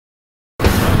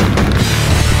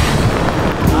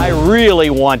really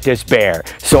want this bear.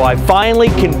 So I finally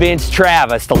convinced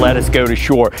Travis to let us go to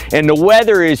shore. And the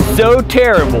weather is so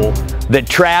terrible that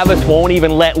Travis won't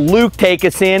even let Luke take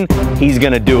us in. He's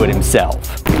gonna do it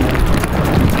himself.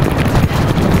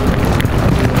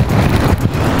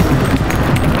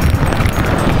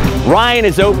 Ryan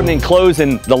is opening and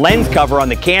closing the lens cover on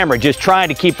the camera, just trying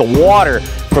to keep the water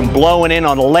from blowing in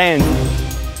on the lens.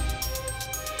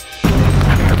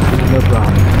 No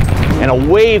problem. And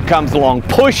a wave comes along,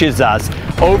 pushes us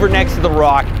over next to the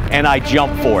rock, and I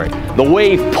jump for it. The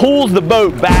wave pulls the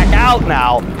boat back out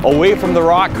now, away from the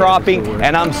rock cropping,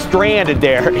 and I'm stranded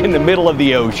there in the middle of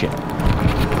the ocean.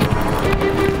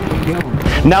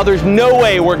 Now there's no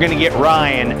way we're gonna get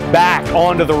Ryan back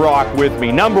onto the rock with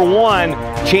me. Number one,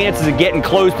 chances of getting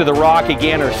close to the rock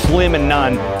again are slim and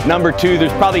none. Number two,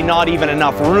 there's probably not even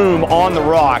enough room on the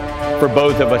rock for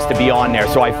both of us to be on there.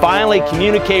 So I finally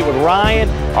communicate with Ryan,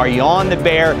 are you on the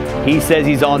bear? He says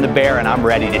he's on the bear, and I'm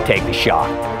ready to take the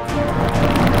shot.